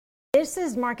This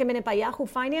is Market Minute by Yahoo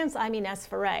Finance. I'm Ines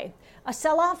Ferre. A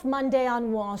sell-off Monday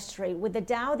on Wall Street with the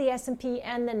Dow, the S&P,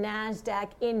 and the Nasdaq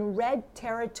in red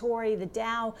territory. The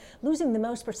Dow losing the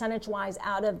most percentage-wise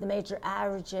out of the major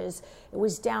averages. It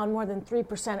was down more than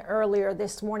 3% earlier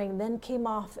this morning, then came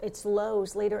off its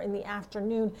lows later in the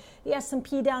afternoon. The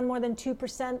S&P down more than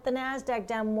 2%, the Nasdaq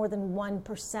down more than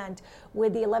 1%,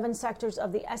 with the 11 sectors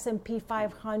of the S&P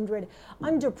 500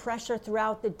 under pressure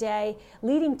throughout the day,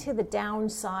 leading to the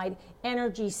downside.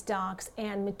 Energy stocks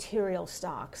and material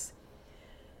stocks.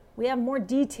 We have more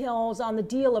details on the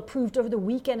deal approved over the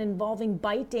weekend involving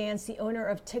ByteDance, the owner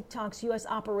of TikTok's U.S.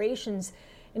 operations,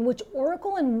 in which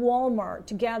Oracle and Walmart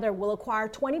together will acquire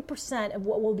 20% of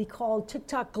what will be called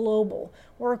TikTok Global.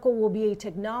 Oracle will be a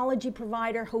technology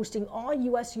provider hosting all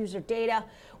U.S. user data,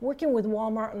 working with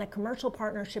Walmart on a commercial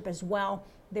partnership as well.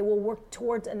 They will work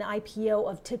towards an IPO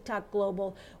of TikTok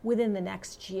Global within the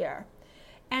next year.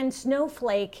 And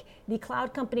Snowflake, the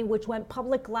cloud company which went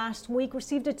public last week,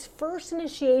 received its first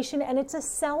initiation and its a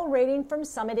sell rating from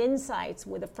Summit Insights,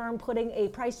 with the firm putting a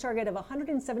price target of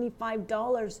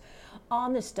 $175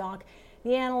 on the stock.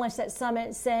 The analysts at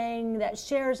Summit saying that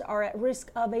shares are at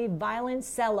risk of a violent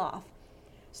sell-off.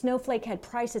 Snowflake had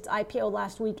priced its IPO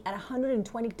last week at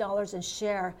 $120 a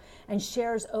share, and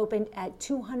shares opened at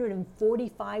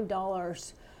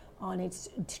 $245 on its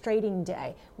trading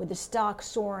day, with the stock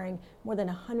soaring more than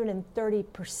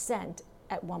 130%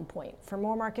 at one point. For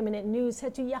more Market Minute news,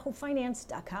 head to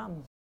yahoofinance.com.